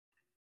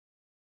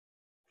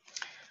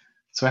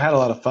So I had a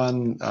lot of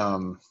fun.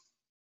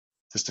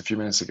 Just a few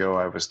minutes ago,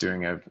 I was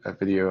doing a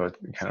video,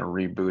 kind of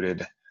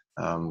rebooted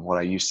what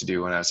I used to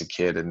do when I was a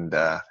kid, and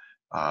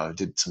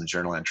did some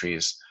journal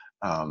entries.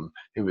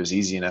 It was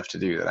easy enough to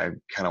do that I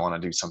kind of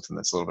want to do something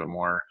that's a little bit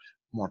more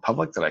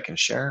public that I can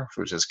share,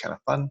 which is kind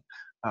of fun.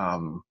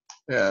 Um,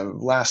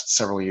 Last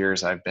several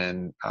years, I've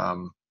been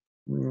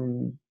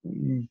mm,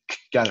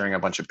 gathering a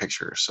bunch of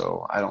pictures.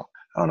 So I don't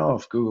know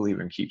if Google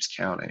even keeps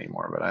count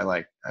anymore, but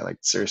I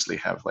seriously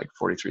have like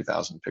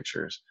 43,000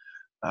 pictures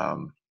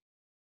um,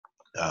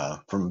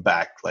 from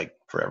back like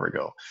forever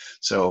ago.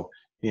 So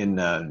in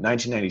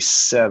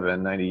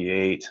 1997,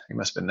 98, it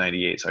must have been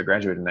 98. So I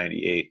graduated in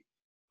 98.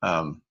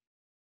 Um,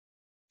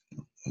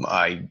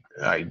 I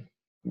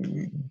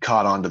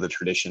caught on to the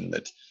tradition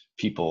that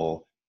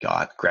people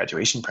got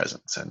graduation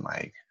presents, and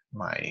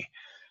my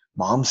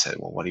mom said,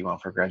 "Well, what do you want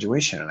for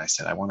graduation?" And I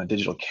said, "I want a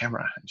digital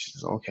camera." And she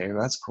says, "Okay,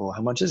 well, that's cool.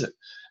 How much is it?"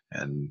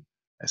 And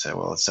I said,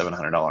 "Well, it's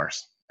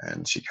 $700."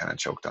 And she kind of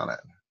choked on it.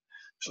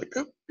 She's like,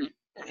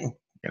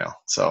 "Oh,"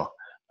 So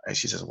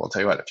she says, "Well, I'll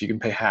tell you what. If you can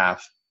pay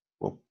half,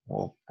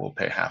 we'll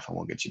pay half, and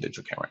we'll get you a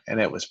digital camera." And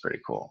it was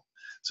pretty cool.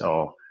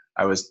 So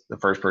I was the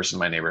first person in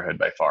my neighborhood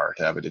by far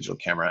to have a digital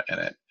camera, and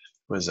it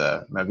was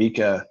a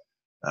Mavica,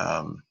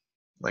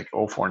 like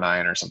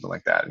 049 or something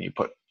like that. And you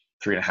put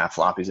 3.5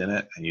 floppies in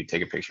it, and you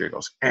take a picture. It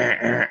goes,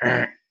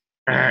 and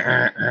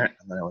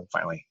then it would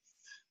finally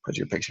put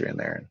your picture in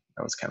there, and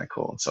that was kind of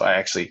cool. So I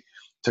actually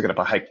took it up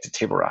a hike to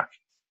Table Rock,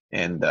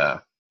 and I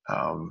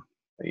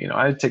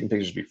had taken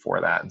pictures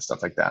before that and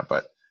stuff like that,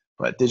 but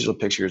digital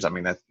pictures, I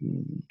mean, that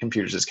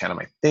computers is kind of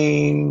my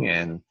thing,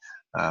 and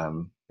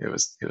it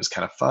was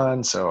kind of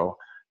fun. So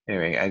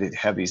anyway, I did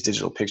have these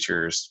digital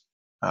pictures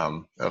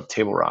of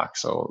Table Rock,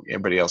 so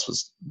everybody else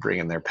was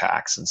bringing their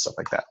packs and stuff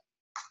like that.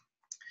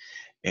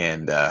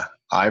 And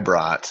I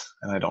brought,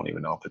 and I don't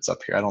even know if it's up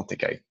here. I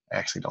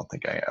actually don't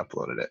think I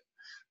uploaded it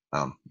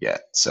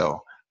yet.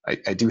 So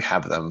I do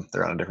have them.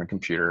 They're on a different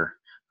computer.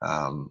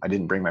 I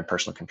didn't bring my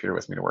personal computer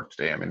with me to work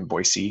today. I'm in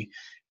Boise,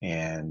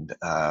 and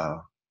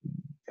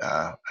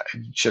I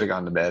should have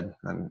gone to bed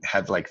and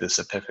had like this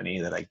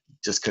epiphany that I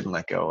just couldn't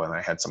let go. And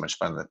I had so much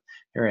fun that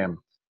here I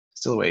am,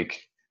 still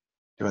awake,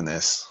 doing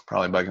this,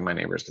 probably bugging my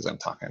neighbors because I'm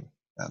talking.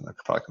 And they're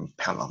probably come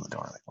pounding on the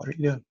door, like, "What are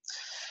you doing?"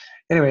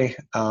 Anyway,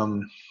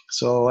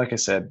 so like I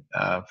said,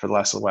 for the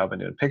last little while, I've been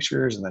doing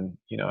pictures, and then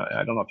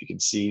I don't know if you can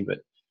see, but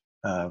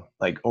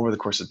like over the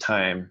course of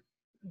time,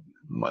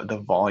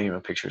 the volume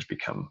of pictures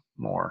become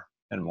more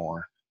and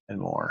more and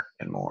more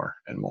and more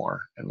and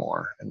more and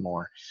more and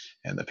more,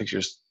 and the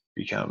pictures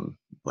become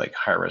like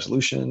higher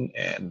resolution.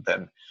 And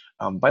then,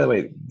 by the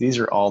way, these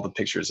are all the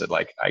pictures that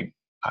like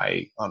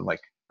I on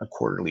like a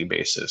quarterly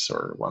basis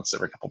or once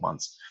every couple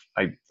months,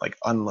 I like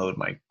unload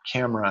my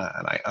camera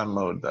and I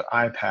unload the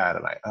iPad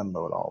and I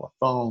unload all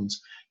the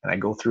phones and I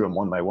go through them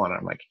one by one. And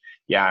I'm like,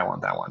 yeah, I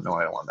want that one. No,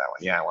 I don't want that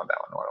one. Yeah, I want that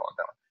one. No, I don't want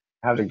that one.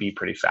 I have to be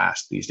pretty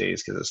fast these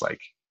days because there's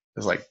like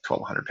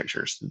 1,200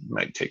 pictures. It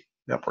might take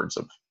upwards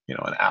of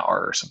an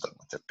hour or something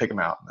to pick them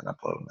out and then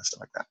upload them and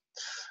stuff like that.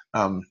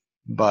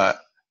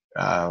 But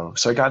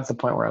so I got to the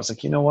point where I was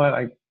like, you know what?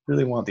 I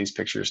really want these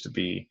pictures to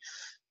be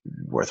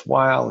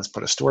worthwhile. Let's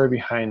put a story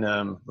behind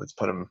them. Let's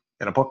put them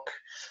in a book.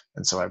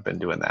 And so I've been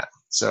doing that.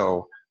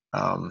 So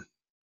I'm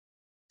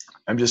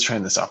just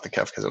trying this off the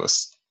cuff because it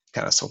was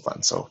kind of so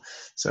fun. So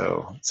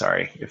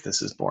sorry if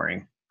this is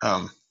boring.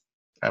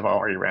 I've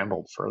already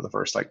rambled for the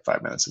first like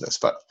 5 minutes of this,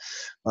 but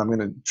what I'm going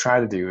to try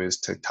to do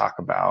is to talk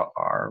about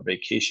our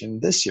vacation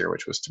this year,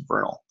 which was to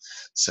Vernal.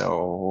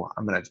 So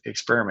I'm going to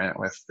experiment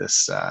with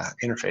this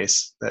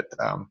interface that,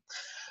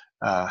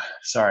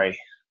 sorry,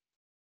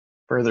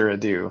 further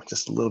ado,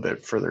 just a little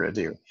bit further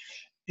ado,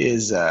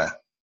 is I'm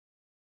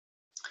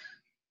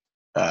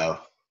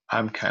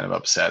kind of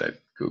upset at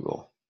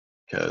Google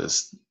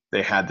because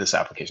they had this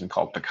application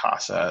called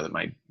Picasa that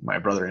my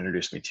brother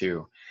introduced me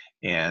to,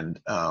 and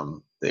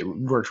it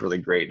worked really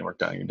great and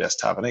worked on your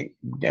desktop. And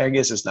I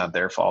guess it's not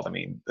their fault. I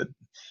mean,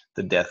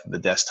 the death of the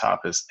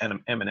desktop is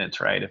imminent,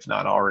 right? If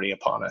not already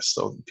upon us.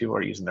 So people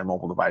are using their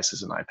mobile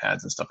devices and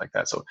iPads and stuff like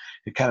that. So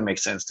it kind of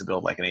makes sense to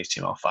build like an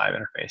HTML5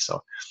 interface.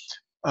 So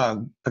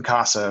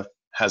Picasa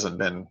hasn't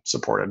been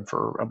supported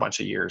for a bunch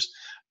of years.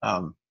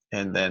 And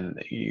then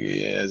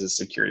as a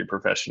security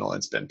professional,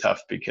 it's been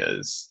tough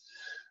because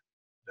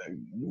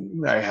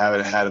I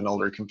haven't had an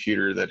older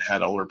computer that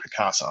had older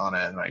Picasa on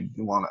it, and I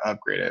want to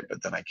upgrade it,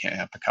 but then I can't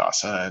have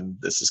Picasa, and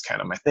this is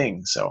kind of my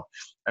thing. So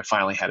I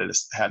finally had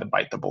to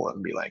bite the bullet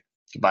and be like,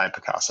 goodbye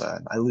Picasa,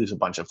 and I lose a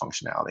bunch of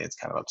functionality. It's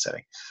kind of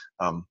upsetting.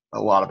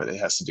 A lot of it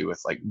has to do with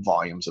like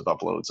volumes of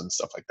uploads and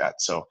stuff like that.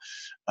 So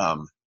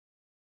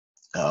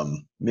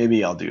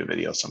maybe I'll do a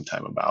video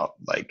sometime about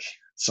like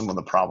some of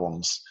the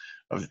problems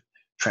of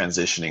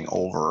transitioning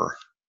over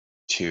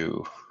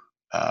to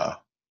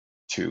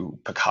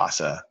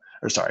Picasa,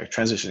 or sorry,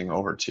 transitioning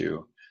over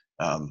to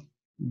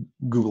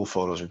Google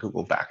Photos or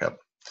Google Backup.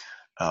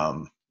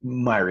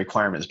 My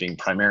requirements being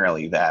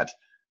primarily that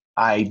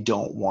I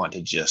don't want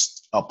to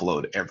just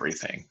upload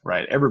everything,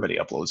 right? Everybody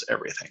uploads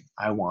everything.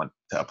 I want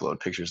to upload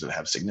pictures that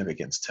have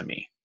significance to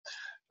me.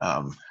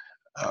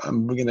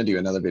 I'm going to do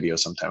another video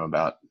sometime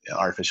about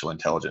artificial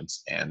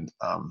intelligence and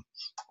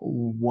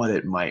what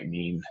it might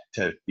mean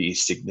to be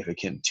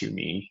significant to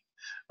me,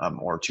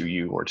 or to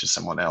you, or to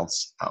someone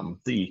else.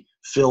 The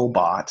fill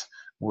bot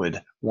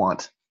would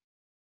want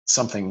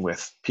something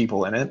with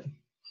people in it,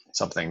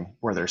 something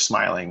where they're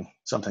smiling,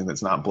 something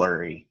that's not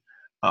blurry.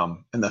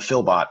 And the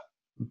fill bot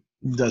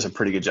does a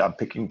pretty good job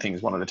picking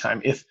things one at a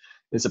time. If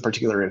it's a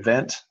particular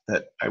event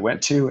that I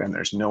went to and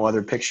there's no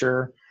other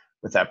picture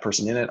with that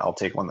person in it, I'll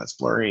take one that's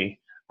blurry.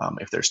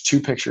 If there's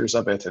two pictures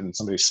of it and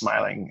somebody's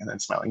smiling and then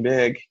smiling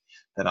big,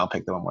 then I'll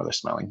pick the one where they're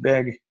smiling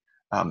big.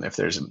 If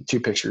there's two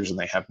pictures and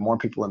they have more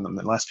people in them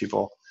than less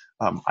people,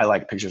 I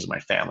like pictures of my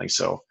family,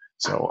 so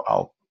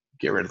I'll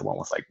get rid of the one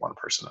with like one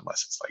person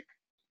unless it's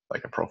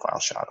like a profile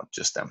shot of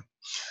just them.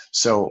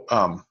 So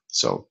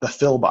so the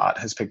fill bot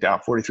has picked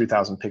out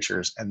 43,000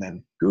 pictures, and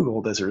then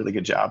Google does a really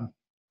good job.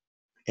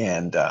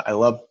 And I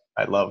love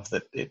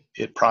that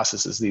it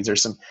processes these.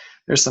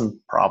 There's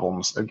some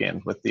problems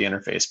again with the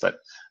interface, but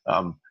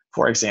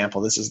for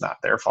example, this is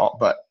not their fault,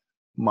 but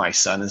my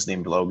son is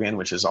named Logan,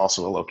 which is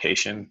also a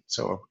location.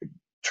 So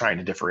trying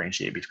to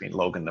differentiate between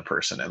Logan the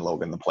person and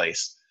Logan the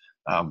place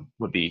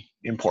would be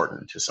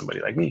important to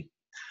somebody like me.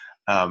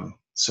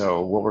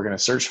 So what we're going to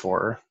search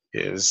for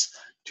is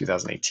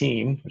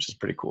 2018, which is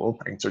pretty cool.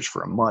 I can search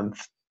for a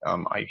month.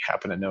 I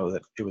happen to know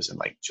that it was in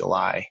like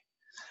July.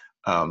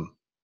 That's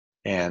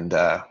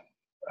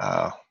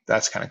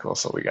kind of cool.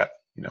 So we got,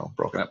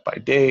 broken up by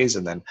days,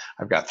 and then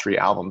I've got 3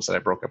 albums that I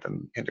broke up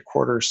into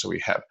quarters. So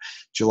we have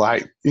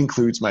July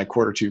includes my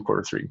quarter 2,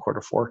 quarter 3, and quarter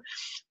 4.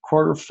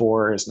 Quarter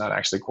 4 is not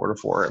actually quarter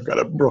 4. I've got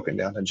it broken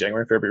down to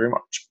January, February,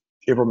 March,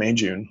 April, May,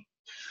 June,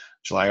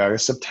 July,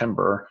 August,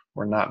 September.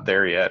 We're not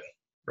there yet,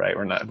 right?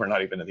 We're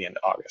not even at the end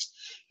of August,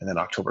 and then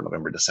October,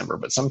 November, December.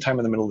 But sometime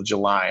in the middle of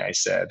July, I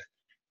said,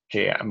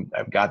 okay,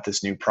 I've got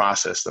this new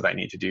process that I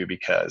need to do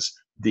because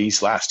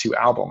these last 2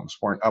 albums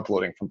weren't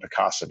uploading from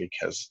Picasa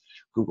because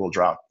Google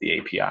dropped the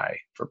API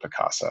for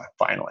Picasa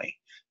finally.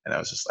 And I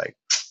was just like,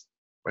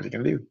 what are you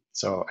going to do?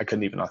 So I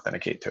couldn't even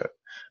authenticate to it.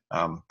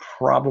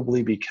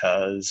 Probably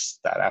because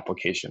that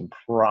application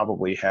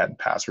probably had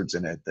passwords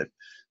in it that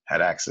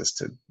had access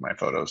to my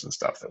photos and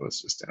stuff that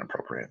was just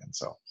inappropriate. And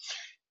so,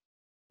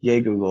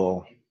 yay,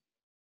 Google,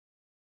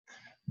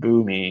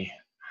 boo me.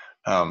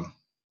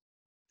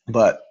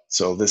 But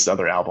so this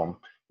other album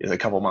is a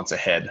couple months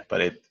ahead,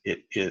 but it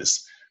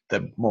is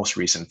the most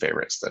recent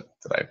favorites that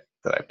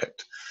I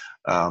picked.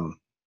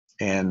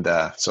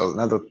 So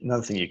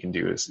another thing you can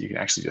do is you can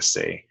actually just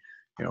say,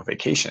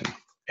 vacation,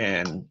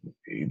 and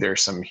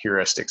there's some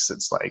heuristics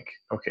that's like,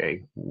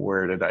 okay,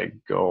 where did I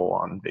go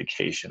on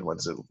vacation? What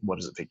does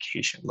a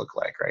vacation look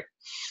like, right?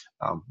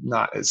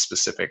 Not as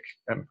specific.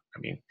 I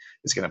mean,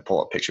 it's going to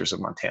pull up pictures of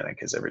Montana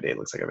because every day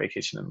looks like a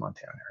vacation in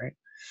Montana, right?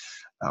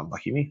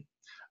 Lucky me.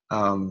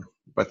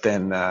 But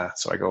then,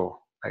 so I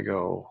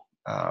go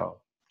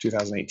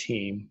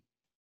 2018,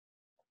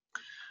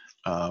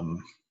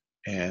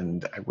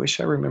 and I wish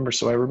I remember.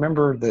 So I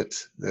remember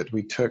that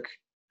we took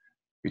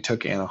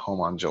Anna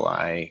home on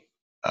July,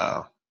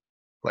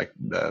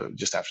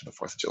 just after the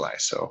 4th of July.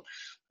 So,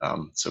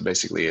 so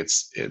basically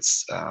it's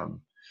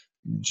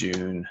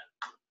June.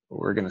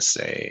 We're gonna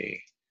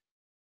say.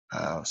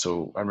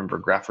 So I remember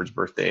Grafford's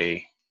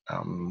birthday.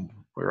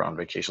 We were on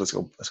vacation. Let's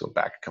go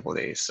back a couple of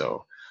days.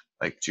 So,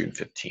 like June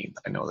 15th.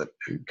 I know that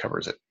it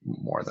covers it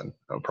more than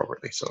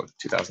appropriately. So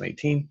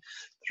 2018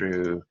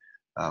 through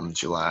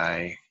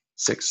July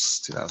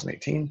 6,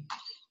 2018.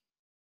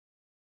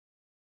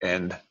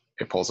 And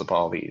it pulls up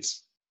all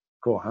these.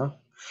 Cool, huh?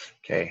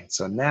 Okay,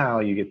 so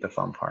now you get the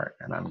fun part,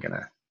 and I'm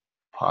gonna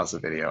pause the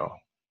video,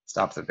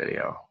 stop the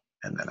video,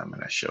 and then I'm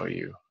gonna show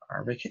you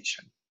our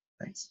vacation.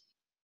 Thanks.